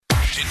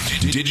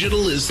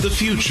Digital is the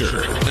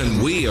future,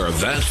 and we are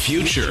that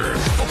future.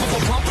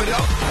 Pump it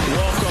up.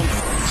 Welcome.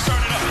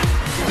 Start it up.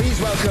 Please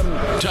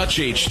welcome Touch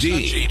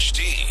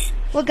HD.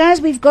 Well,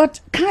 guys, we've got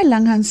Cai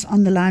Langhans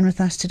on the line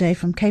with us today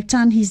from Cape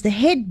Town. He's the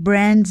head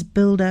brands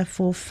builder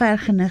for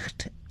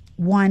Vergenoegd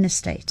Wine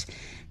Estate.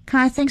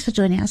 Cai, thanks for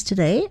joining us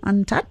today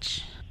on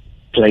Touch.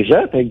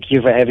 Pleasure. Thank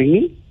you for having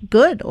me.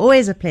 Good.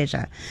 Always a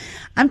pleasure.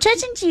 I'm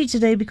chatting to you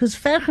today because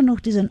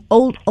Vergenoegd is an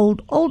old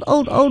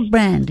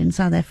brand in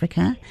South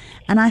Africa,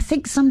 and I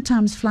think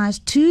sometimes flies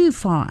too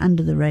far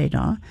under the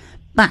radar.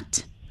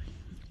 But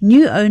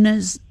new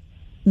owners,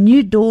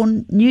 new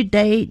dawn, new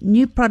day,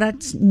 new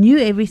products, new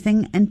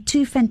everything, and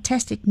two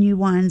fantastic new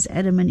wines,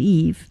 Adam and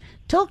Eve.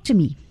 Talk to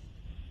me.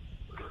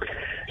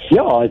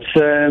 Yeah,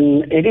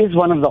 it is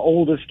one of the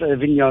oldest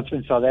vineyards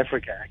in South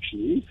Africa,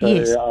 actually. So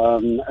Yes.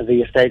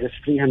 The estate is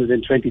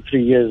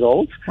 323 years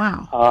old.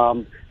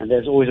 Wow. And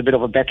there's always a bit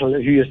of a battle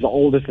who is the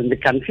oldest in the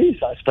country.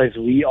 So I suppose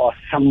we are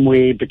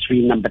somewhere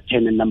between number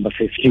 10 and number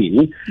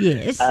 15.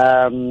 Yes.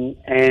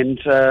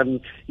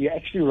 You're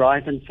actually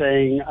right in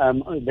saying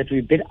that we're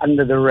a bit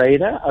under the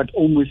radar. I'd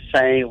almost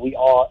say we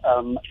are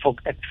a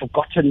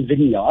forgotten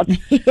vineyard.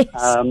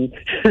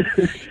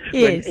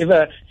 Yes.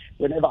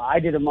 Whenever I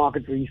did a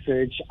market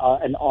research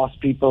and asked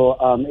people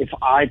if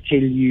I tell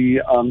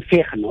you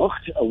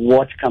Vergenoegd,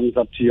 what comes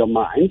up to your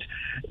mind,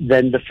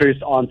 then the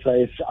first answer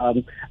is,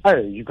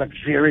 you've got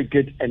very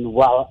good and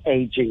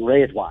well-aging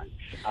red wines.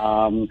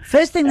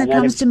 First thing that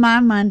comes to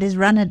my mind is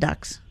runner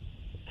ducks.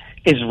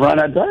 Is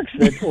runner ducks.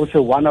 That's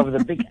also one of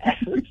the big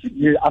assets.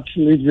 You're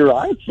absolutely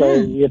right.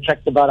 So we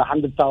attract about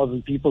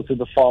 100,000 people to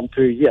the farm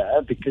per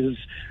year because,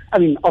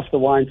 of the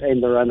wines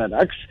and the runner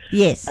ducks.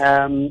 Yes.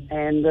 I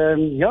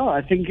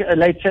think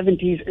late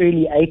 70s,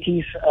 early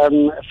 80s,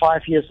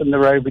 5 years in a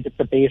row, we did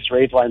the best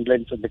red wine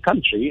blends in the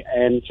country.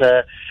 And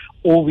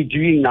all we're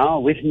doing now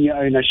with new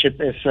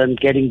ownership is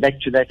getting back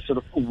to that sort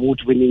of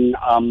award-winning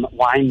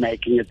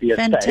winemaking at the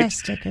estate.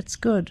 Fantastic. It's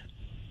good.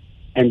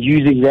 And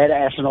using that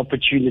as an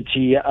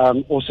opportunity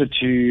also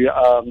to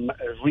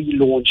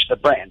relaunch the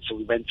brand. So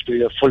we went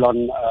through a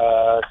full-on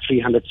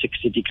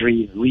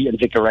 360-degree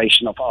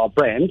reinvigoration of our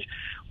brand,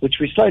 which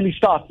we slowly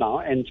start now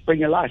and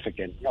bring alive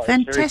again.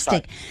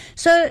 Fantastic.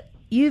 So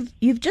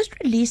you've just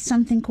released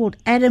something called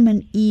Adam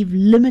and Eve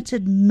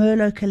Limited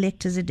Merlot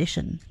Collector's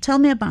Edition. Tell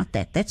me about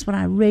that. That's what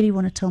I really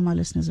want to tell my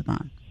listeners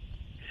about.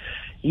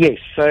 Yes,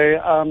 so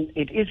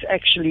it is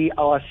actually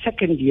our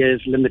second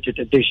year's limited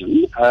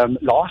edition.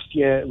 Last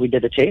year we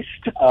did a test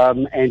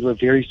and we're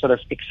very sort of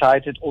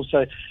excited. Also,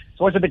 it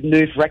was a bit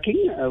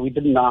nerve-wracking. We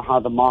didn't know how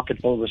the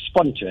market will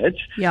respond to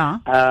it. Yeah.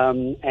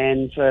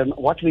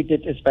 What we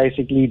did is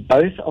basically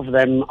both of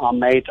them are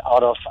made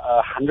out of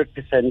 100%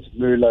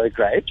 Merlot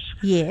grapes.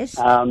 Yes.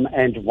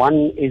 And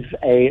one is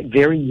a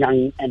very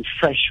young and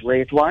fresh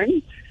red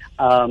wine.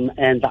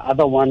 And the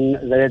other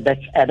one,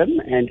 that's Adam,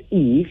 and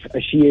Eve,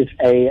 she is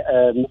a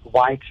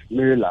white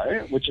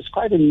Merlot, which is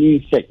quite a new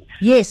thing.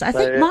 Yes, I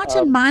think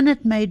Martin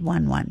Meinert made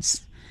one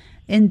once.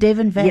 In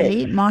Devon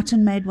Valley, yes.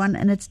 Martin made one,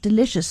 and it's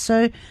delicious.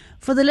 So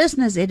for the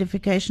listeners'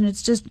 edification,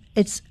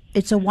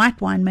 it's a white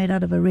wine made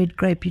out of a red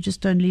grape. You just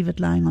don't leave it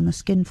lying on the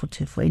skin for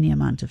any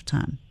amount of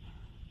time.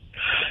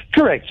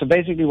 Correct. So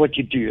basically what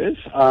you do is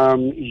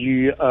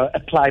you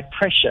apply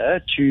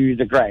pressure to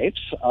the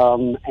grapes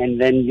and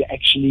then you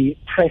actually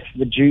press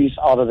the juice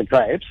out of the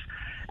grapes.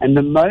 And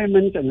the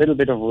moment a little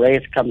bit of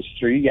red comes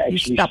through, you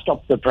actually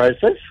stop the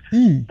process.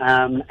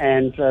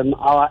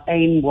 Our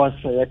aim was,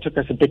 it took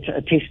us a bit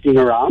of testing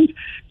around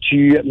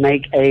to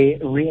make a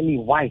really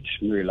white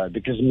Merlot,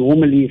 because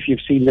normally if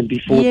you've seen them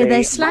before,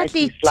 they're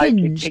slightly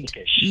tinged.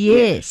 Pinkish.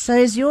 Yes. So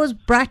is yours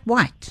bright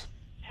white?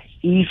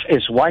 Eve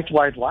is white,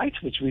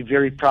 which we're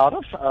very proud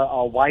of.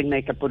 Our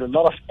winemaker put a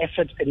lot of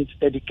effort and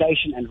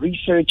dedication and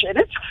research in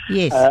it.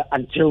 Yes.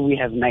 Until we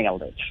have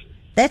nailed it.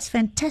 That's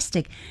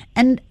fantastic.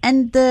 And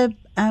the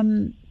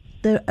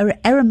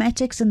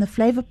aromatics and the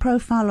flavor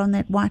profile on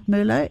that white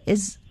Merlot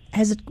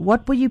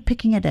what were you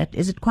picking it at?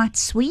 Is it quite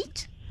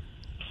sweet?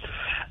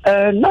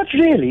 Not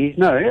really,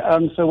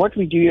 no. So what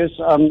we do is,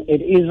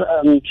 it is,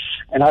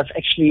 and I've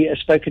actually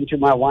spoken to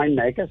my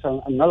winemaker,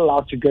 so I'm not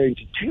allowed to go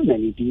into too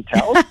many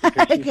details.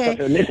 Okay.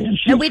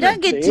 No, we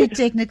don't get too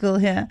technical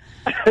here.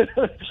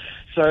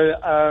 So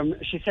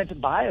she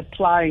said by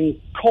applying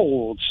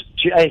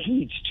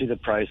heat to the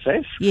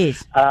process,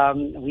 yes,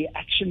 we're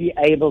actually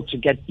able to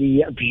get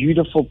the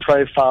beautiful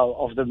profile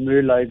of the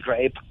Merlot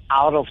grape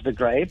out of the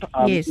grape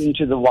yes.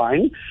 into the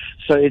wine.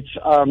 So it's,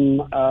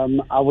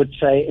 I would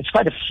say, it's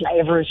quite a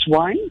flavorous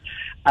wine.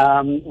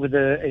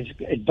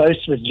 It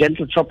boasts with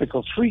gentle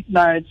tropical fruit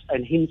notes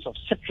and hints of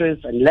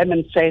citrus and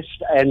lemon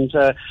zest, and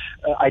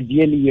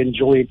ideally you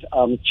enjoy it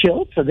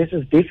chilled. So this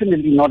is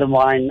definitely not a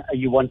wine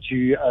you want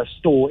to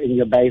store in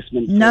your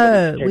basement.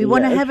 No, we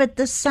want to have it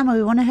this summer.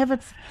 We want to have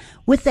it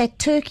with that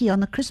turkey on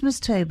the Christmas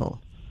table.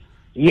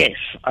 Yes,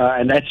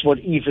 and that's what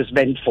Eve is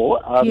meant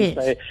for.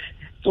 Yes.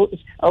 So So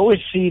I always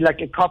see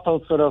like a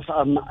couple sort of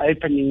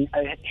opening,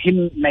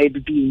 him maybe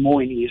being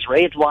more in his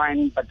red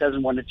wine, but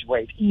doesn't want it to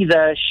wait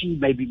either. She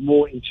may be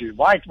more into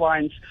white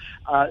wines.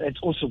 It's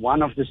also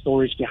one of the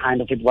stories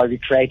behind of it, why we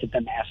created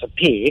them as a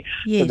pair,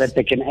 so that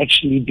they can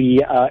actually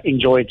be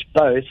enjoyed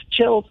both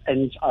chilled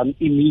and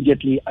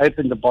immediately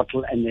open the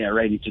bottle and they are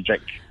ready to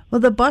drink.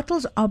 Well, the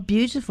bottles are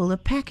beautiful. The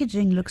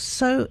packaging looks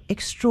so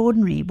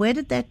extraordinary. Where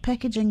did that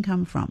packaging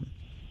come from?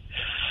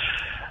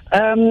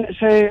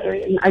 So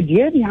an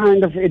idea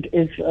behind of it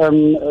is,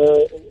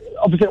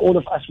 obviously all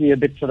of us, we're a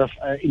bit sort of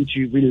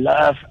we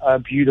love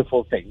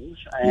beautiful things.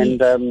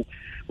 And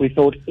we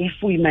thought if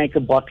we make a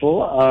bottle,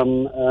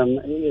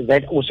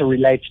 that also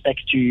relates back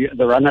to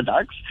the runner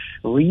ducks.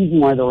 The reason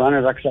why the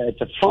runner ducks are at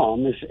the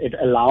farm is it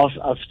allows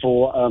us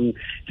for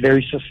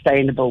very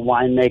sustainable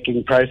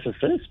winemaking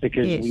processes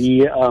because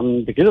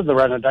because of the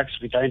runner ducks,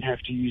 we don't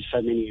have to use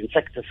so many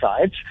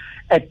insecticides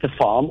at the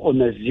farm,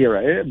 almost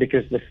zero,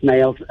 because the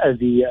snails,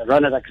 the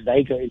runner ducks,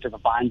 they go into the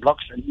vine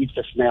blocks and eat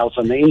the snails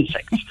and the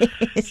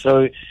insects.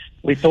 So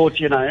we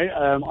thought,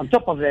 on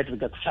top of that, we've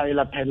got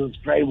solar panels,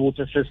 grey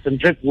water system,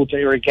 drip water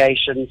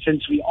irrigation.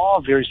 Since we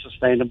are very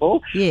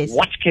sustainable,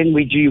 what can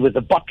we do with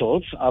the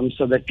bottles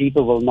so that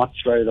people will not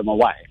throw them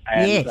away?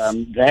 And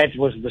that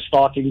was the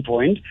starting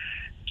point.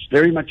 It's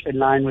very much in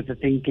line with the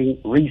thinking,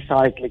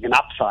 recycling and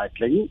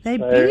upcycling. They're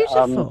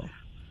beautiful.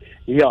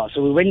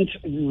 So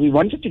we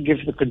wanted to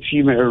give the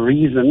consumer a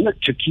reason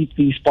to keep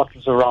these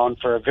bottles around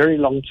for a very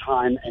long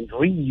time and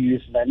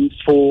reuse them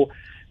for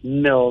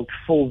milk,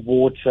 for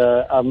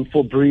water,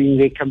 for brewing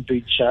their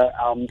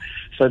kombucha.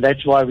 So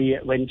that's why we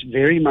went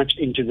very much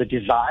into the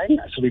design.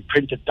 So we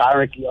printed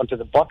directly onto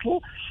the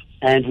bottle,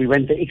 and we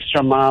went the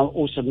extra mile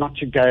also not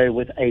to go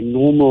with a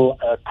normal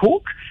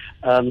cork.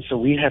 So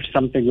we have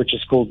something which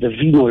is called the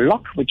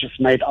Vergenoegd, which is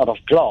made out of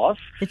glass.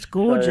 It's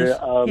gorgeous.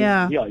 So,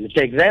 you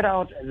take that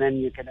out and then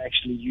you can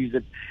actually use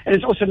it. And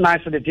it's also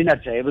nice at the dinner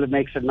table. It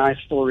makes a nice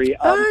story.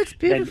 It's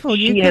beautiful.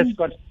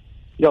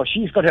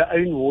 She's got her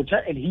own water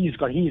and he's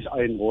got his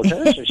own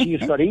water. So she's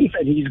got Eve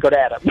and he's got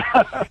Adam.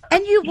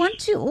 And you want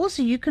to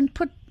also, you can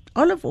put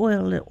olive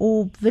oil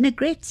or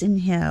vinaigrettes in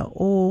here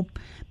or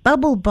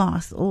bubble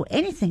bath or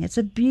anything. It's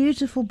a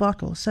beautiful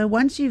bottle. So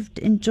once you've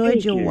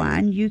enjoyed your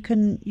wine, you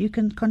can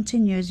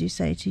continue, as you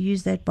say, to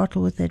use that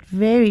bottle with that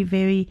very,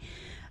 very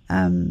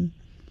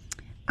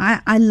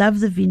I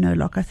love the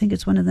Vergenoegd. I think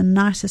it's one of the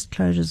nicest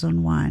closures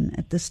on wine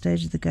at this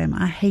stage of the game.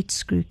 I hate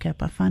screw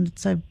cap. I find it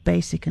so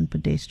basic and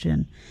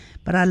pedestrian.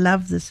 But I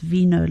love this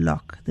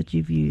Vergenoegd that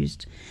you've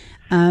used.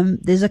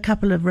 There's a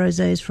couple of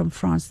rosés from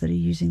France that are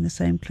using the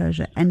same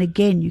closure. And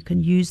again, you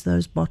can use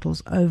those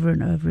bottles over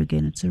and over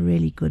again. It's a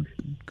really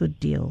good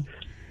deal.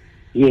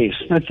 Yes,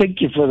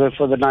 thank you for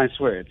the nice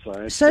words.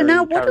 So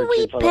now, what are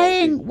we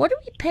paying? What are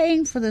we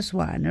paying for this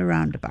wine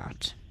around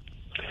about?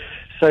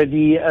 So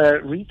the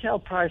retail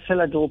price,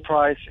 cellar door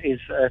price, is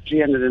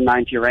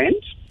 390 rand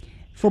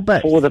for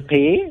both. For the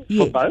pair,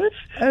 for both.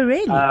 Oh,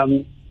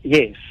 really?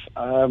 Yes.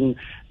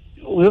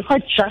 We were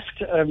quite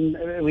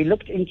chuffed. We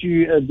looked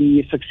into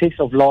the success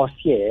of last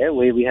year,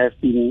 where we have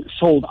been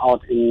sold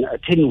out in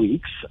 10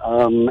 weeks,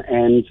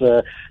 and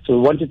so we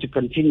wanted to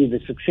continue the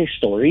success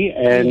story,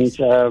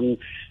 and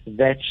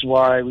that's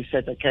why we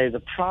said, okay, the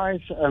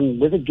price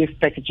with the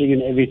gift packaging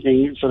and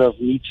everything sort of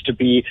needs to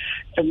be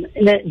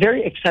in a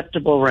very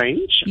acceptable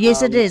range.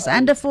 Yes, it is.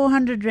 Under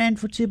 400 rand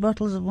for 2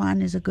 bottles of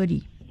wine is a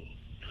goodie.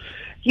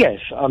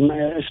 Yes,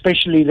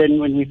 especially then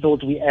when we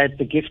thought we add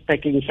the gift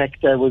packing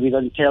factor where we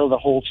don't tell the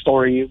whole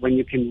story when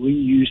you can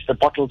reuse the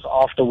bottles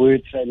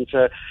afterwards. And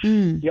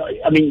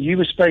I mean, you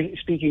were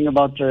speaking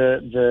about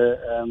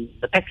the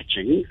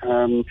packaging.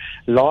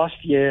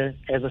 Last year,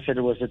 as I said,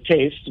 it was a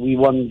test. We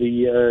won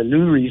the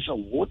Luries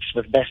Awards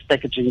with Best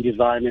Packaging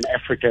Design in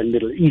Africa and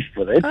Middle East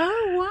with it.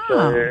 Oh,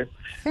 wow.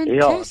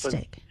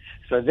 Fantastic.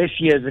 So this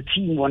year the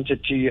team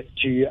wanted to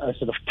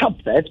sort of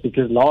top that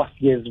because last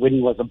year's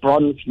win was a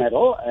bronze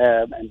medal,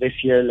 and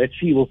this year let's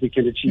see what we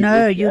can achieve.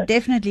 No, you're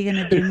definitely going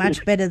to do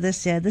much better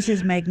this year. This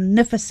is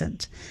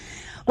magnificent.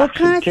 Well,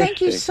 Cai, thank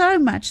you so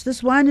much.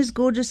 This wine is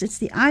gorgeous. It's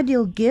the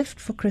ideal gift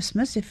for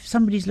Christmas if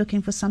somebody's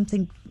looking for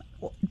something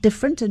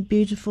different and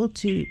beautiful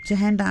to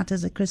hand out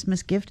as a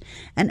Christmas gift.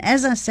 And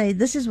as I say,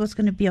 this is what's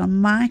going to be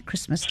on my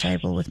Christmas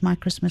table with my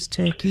Christmas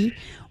turkey.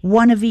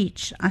 One of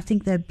each. I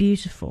think they're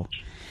beautiful.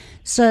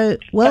 So,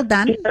 well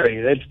done.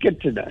 That's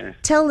good to know.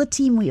 Tell the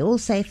team we all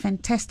say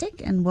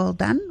fantastic and well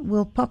done.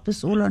 We'll pop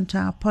this all onto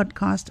our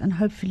podcast and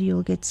hopefully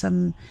you'll get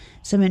some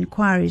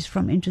inquiries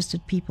from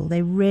interested people.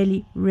 They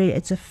really,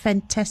 it's a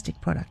fantastic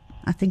product.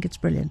 I think it's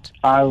brilliant.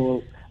 I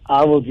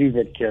will do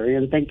that, Carrie,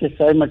 and thank you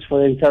so much for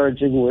the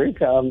encouraging work.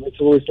 It's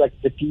always like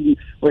the team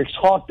works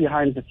hard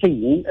behind the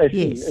scene,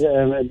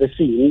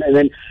 and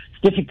then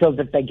it's difficult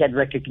that they get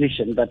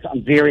recognition, but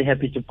I'm very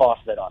happy to pass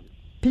that on.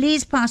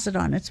 Please pass it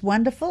on. It's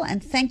wonderful.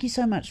 And thank you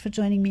so much for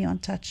joining me on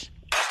Touch.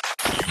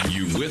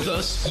 You with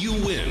us, you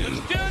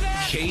win.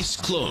 Case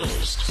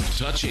closed.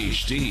 Touch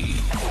HD.